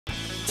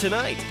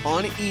tonight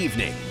on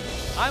Evening.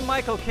 I'm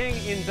Michael King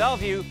in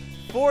Bellevue,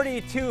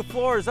 42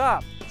 floors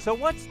up. So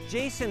what's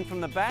Jason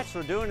from The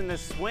Bachelor doing in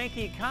this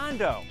swanky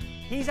condo?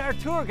 He's our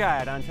tour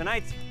guide on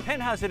tonight's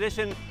penthouse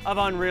edition of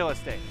Unreal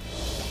Estate.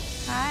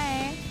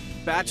 Hi.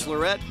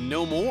 Bachelorette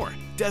no more.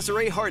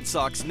 Desiree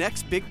Hartsock's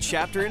next big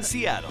chapter in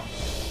Seattle.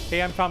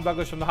 Hey, I'm Tom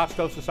Douglas from the Hot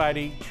Stove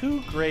Society.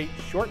 2 great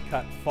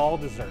shortcut fall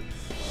desserts.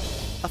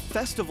 A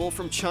festival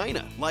from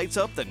China lights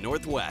up the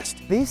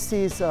Northwest. This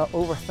is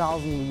over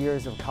 1,000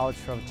 years of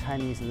culture of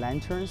Chinese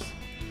lanterns.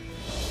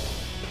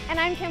 And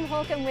I'm Kim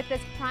Holcomb with this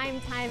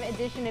primetime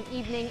edition of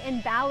Evening in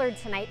Ballard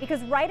tonight,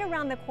 because right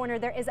around the corner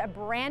there is a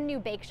brand new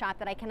bake shop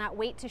that I cannot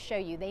wait to show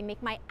you. They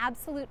make my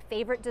absolute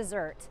favorite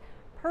dessert,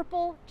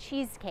 purple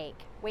cheesecake.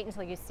 Wait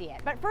until you see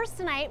it. But first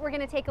tonight, we're going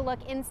to take a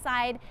look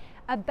inside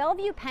a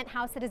Bellevue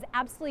penthouse that is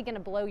absolutely going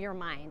to blow your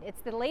mind.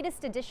 It's the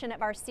latest edition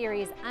of our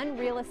series,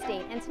 Unreal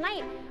Estate. And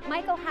tonight,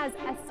 Michael has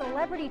a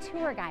celebrity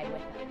tour guide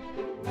with him.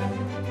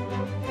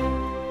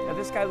 Now,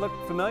 this guy look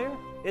familiar?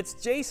 It's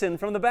Jason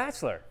from The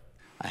Bachelor.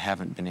 I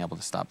haven't been able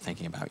to stop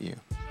thinking about you.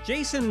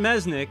 Jason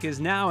Mesnick is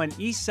now an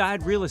East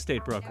Side real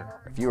estate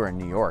broker. If you were in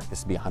New York,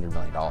 this would be $100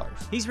 million.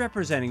 He's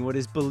representing what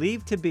is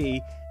believed to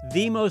be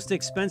the most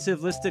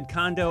expensive listed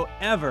condo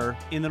ever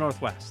in the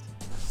Northwest.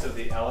 So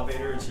the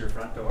elevator is your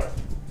front door?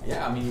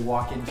 Yeah, I mean, you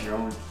walk into your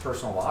own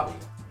personal lobby.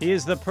 He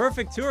is the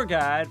perfect tour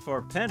guide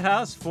for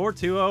Penthouse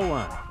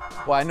 4201.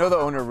 Well, I know the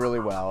owner really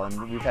well,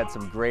 and we've had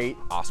some great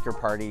Oscar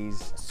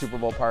parties, Super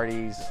Bowl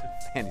parties,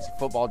 fantasy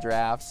football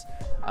drafts.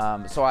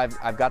 So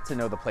I've got to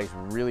know the place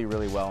really,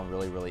 really well and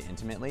really, really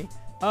intimately.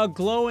 A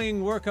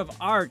glowing work of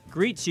art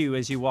greets you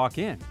as you walk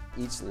in.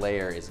 Each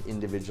layer is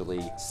individually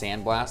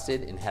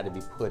sandblasted and had to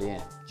be put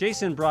in.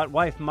 Jason brought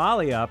wife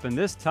Molly up, and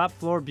this top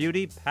floor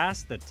beauty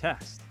passed the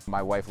test.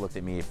 My wife looked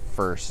at me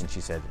first and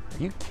she said,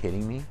 "Are you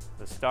kidding me?"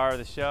 The star of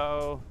the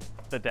show,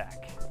 the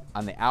deck.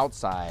 On the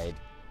outside,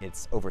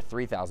 it's over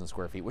 3,000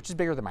 square feet, which is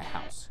bigger than my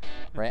house,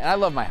 right? And I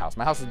love my house.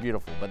 My house is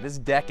beautiful, but this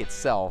deck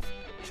itself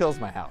kills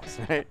my house,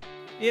 right?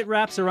 It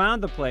wraps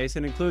around the place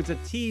and includes a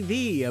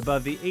TV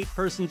above the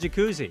 8-person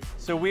jacuzzi.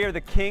 So we are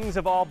the kings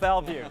of all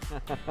Bellevue.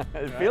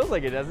 It feels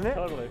like it, doesn't it?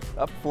 Totally.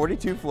 Up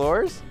 42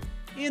 floors?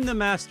 In the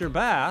master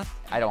bath,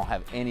 I don't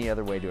have any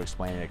other way to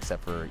explain it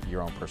except for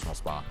your own personal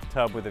spa.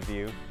 tub with a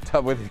view.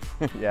 Tub with,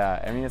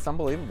 yeah, I mean, it's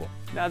unbelievable.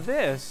 Now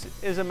this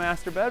is a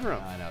master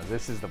bedroom. I know,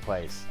 this is the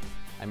place.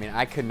 I mean,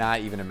 I could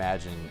not even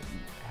imagine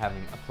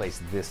having a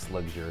place this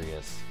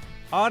luxurious.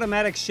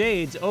 Automatic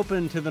shades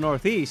open to the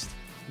northeast.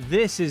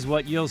 This is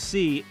what you'll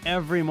see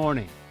every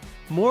morning.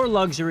 More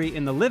luxury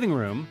in the living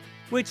room,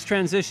 which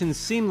transitions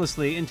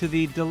seamlessly into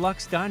the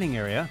deluxe dining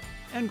area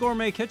and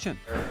gourmet kitchen.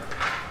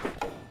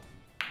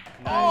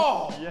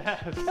 Oh!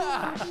 Yes.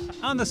 Gosh.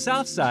 On the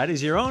south side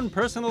is your own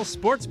personal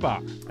sports bar.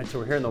 And so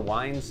we're here in the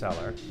wine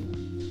cellar.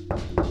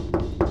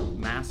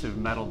 Massive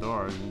metal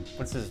doors. And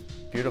what's this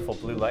beautiful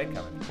blue light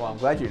coming? Well, I'm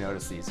glad you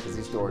noticed these because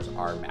these doors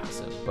are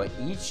massive, but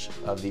each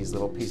of these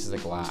little pieces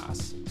of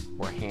glass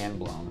were hand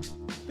blown.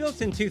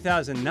 Built in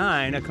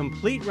 2009, a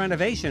complete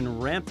renovation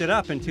ramped it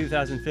up in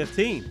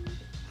 2015.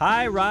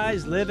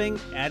 High-rise living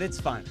at its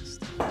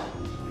finest.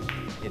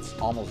 It's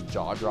almost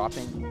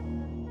jaw-dropping.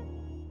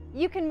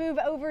 You can move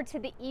over to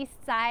the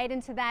east side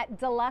into that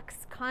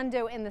deluxe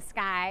condo in the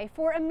sky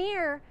for a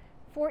mere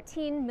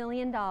 $14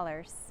 million.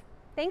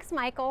 Thanks,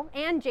 Michael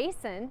and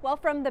Jason. Well,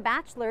 from The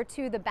Bachelor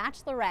to The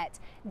Bachelorette,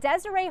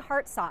 Desiree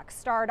Hartsock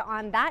starred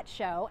on that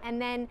show, and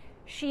then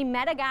she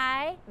met a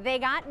guy, they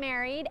got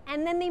married,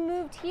 and then they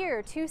moved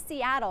here to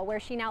Seattle, where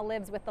she now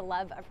lives with the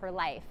love of her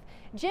life.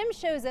 Jim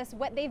shows us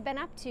what they've been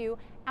up to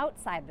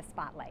outside the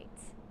spotlight.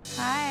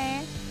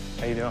 Hi.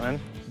 How you doing?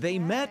 They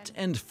met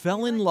and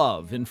fell in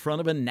love in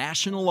front of a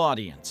national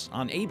audience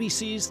on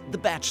ABC's The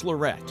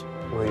Bachelorette.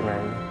 Will you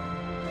marry me?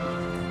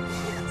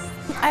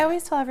 I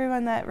always tell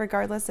everyone that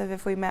regardless of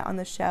if we met on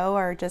the show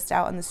or just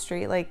out on the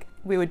street, like,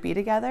 we would be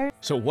together.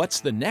 So what's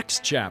the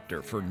next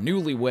chapter for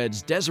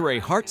newlyweds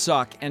Desiree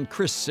Hartsock and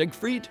Chris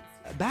Siegfried?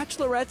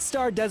 Bachelorette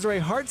star Desiree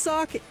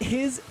Hartsock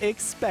is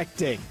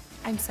expecting.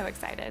 I'm so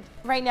excited.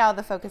 Right now,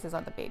 the focus is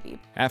on the baby.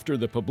 After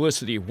the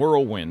publicity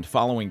whirlwind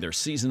following their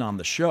season on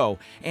the show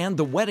and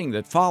the wedding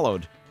that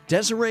followed,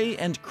 Desiree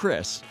and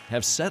Chris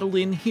have settled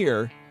in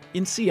here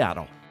in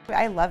Seattle.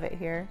 I love it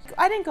here.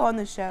 I didn't go on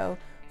the show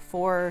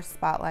for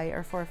spotlight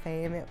or for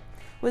fame. It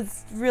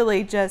was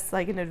really just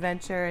like an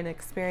adventure and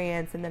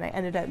experience, and then I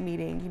ended up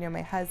meeting,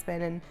 my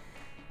husband, and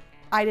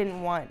I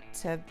didn't want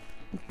to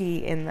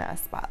be in the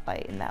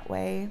spotlight in that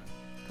way.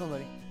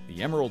 Totally.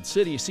 The Emerald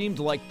City seemed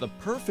like the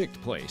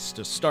perfect place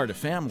to start a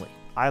family.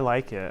 I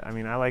like it. I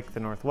mean, I like the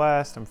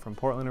Northwest. I'm from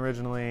Portland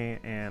originally,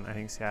 and I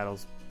think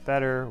Seattle's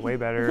better, way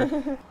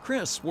better.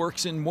 Chris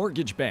works in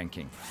mortgage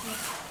banking.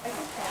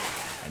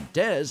 And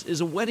Des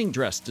is a wedding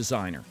dress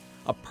designer,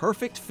 a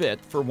perfect fit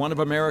for one of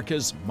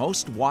America's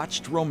most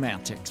watched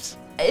romantics.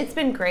 It's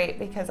been great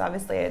because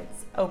obviously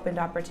it's opened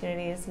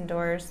opportunities and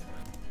doors.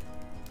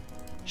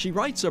 She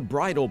writes a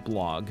bridal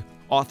blog,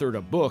 authored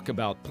a book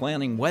about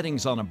planning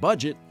weddings on a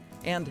budget,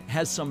 and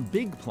has some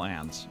big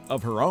plans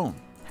of her own.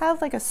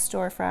 have like a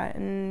storefront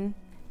and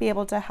be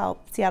able to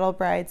help Seattle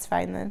brides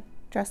find the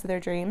dress of their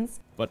dreams.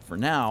 But for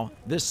now,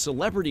 this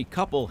celebrity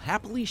couple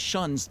happily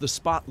shuns the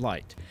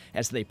spotlight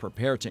as they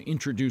prepare to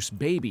introduce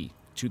baby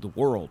to the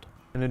world.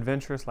 An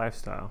adventurous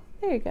lifestyle.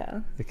 There you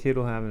go. The kid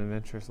will have an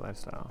adventurous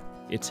lifestyle.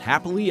 It's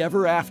happily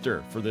ever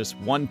after for this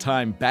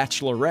one-time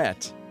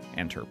bachelorette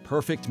and her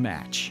perfect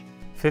match.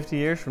 50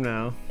 years from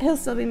now. He'll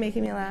still be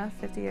making me laugh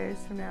 50 years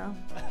from now.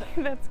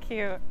 That's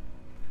cute.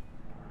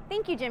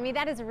 Thank you, Jimmy.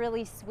 That is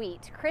really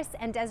sweet. Chris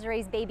and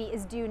Desiree's baby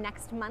is due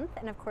next month,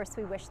 and of course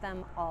we wish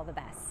them all the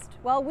best.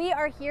 Well, we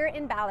are here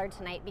in Ballard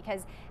tonight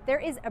because there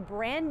is a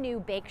brand new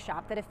bake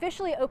shop that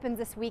officially opens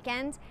this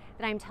weekend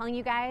that I'm telling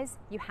you guys,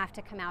 you have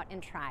to come out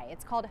and try.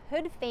 It's called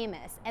Hood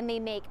Famous, and they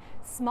make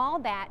small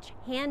batch,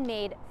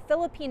 handmade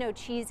Filipino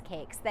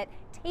cheesecakes that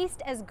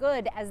taste as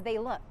good as they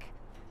look.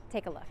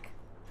 Take a look.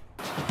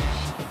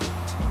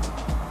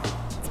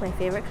 It's my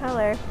favorite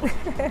color.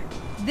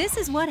 This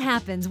is what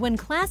happens when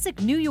classic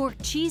New York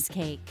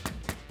cheesecake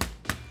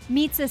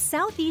meets a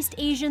Southeast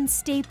Asian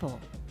staple,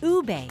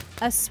 ube,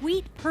 a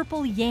sweet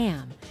purple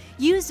yam,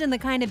 used in the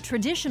kind of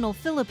traditional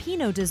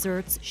Filipino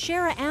desserts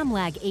Shara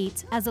Amlag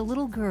ate as a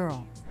little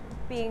girl.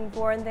 Being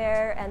born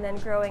there and then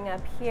growing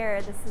up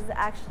here, this is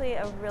actually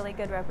a really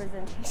good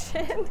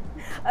representation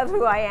of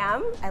who I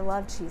am. I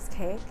love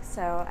cheesecake,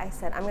 so I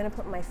said I'm gonna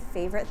put my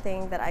favorite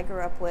thing that I grew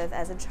up with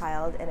as a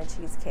child in a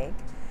cheesecake.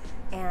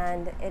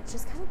 And it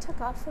just kind of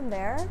took off from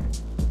there.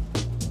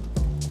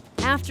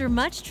 After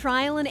much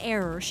trial and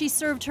error, she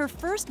served her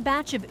first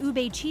batch of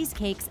ube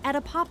cheesecakes at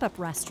a pop-up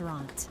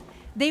restaurant.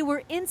 They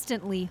were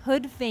instantly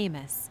Hood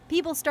famous.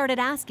 People started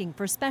asking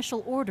for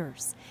special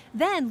orders.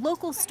 Then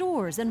local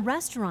stores and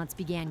restaurants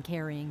began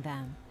carrying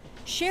them.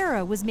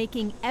 Shara was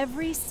making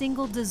every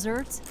single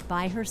dessert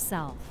by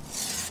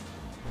herself.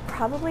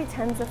 Probably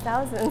tens of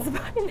thousands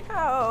by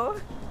now.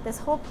 This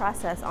whole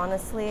process,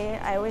 honestly,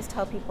 I always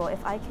tell people,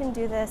 if I can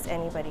do this,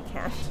 anybody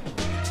can.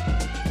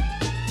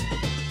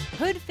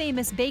 Hood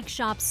Famous Bake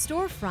Shop's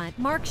storefront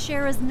marks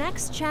Shara's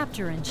next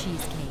chapter in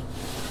cheesecake.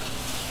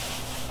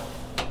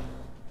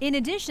 In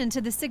addition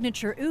to the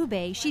signature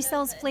ube, she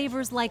sells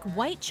flavors like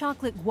white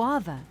chocolate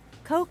guava,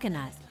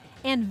 coconut,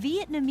 and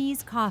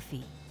Vietnamese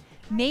coffee.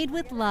 Made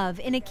with love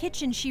in a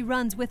kitchen she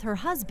runs with her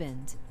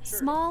husband,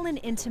 small and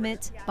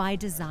intimate by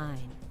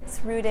design. It's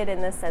rooted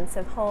in the sense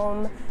of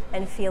home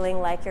and feeling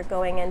like you're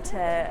going into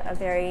a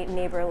very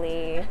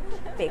neighborly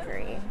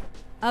bakery.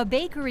 A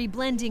bakery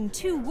blending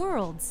two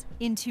worlds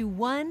into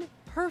one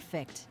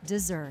perfect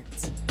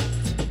dessert.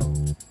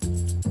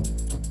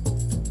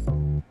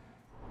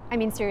 I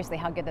mean, seriously,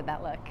 how good did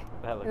that look?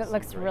 That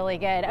looks really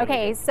good.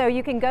 Okay, so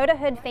you can go to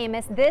Hood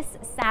Famous. This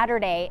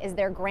Saturday is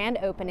their grand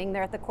opening.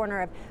 They're at the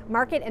corner of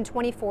Market and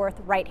 24th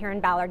right here in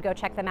Ballard. Go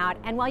check them out.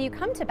 And while you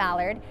come to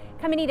Ballard,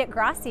 come and eat at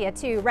Gracia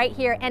too, right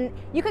here. And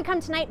you could come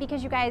tonight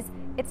because you guys,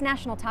 it's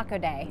National Taco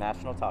Day.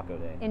 National Taco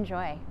Day.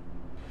 Enjoy.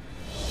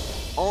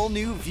 All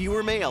new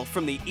viewer mail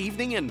from the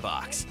evening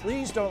inbox.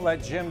 Please don't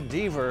let Jim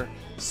Deaver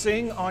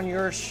sing on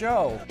your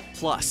show.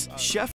 Plus, Chef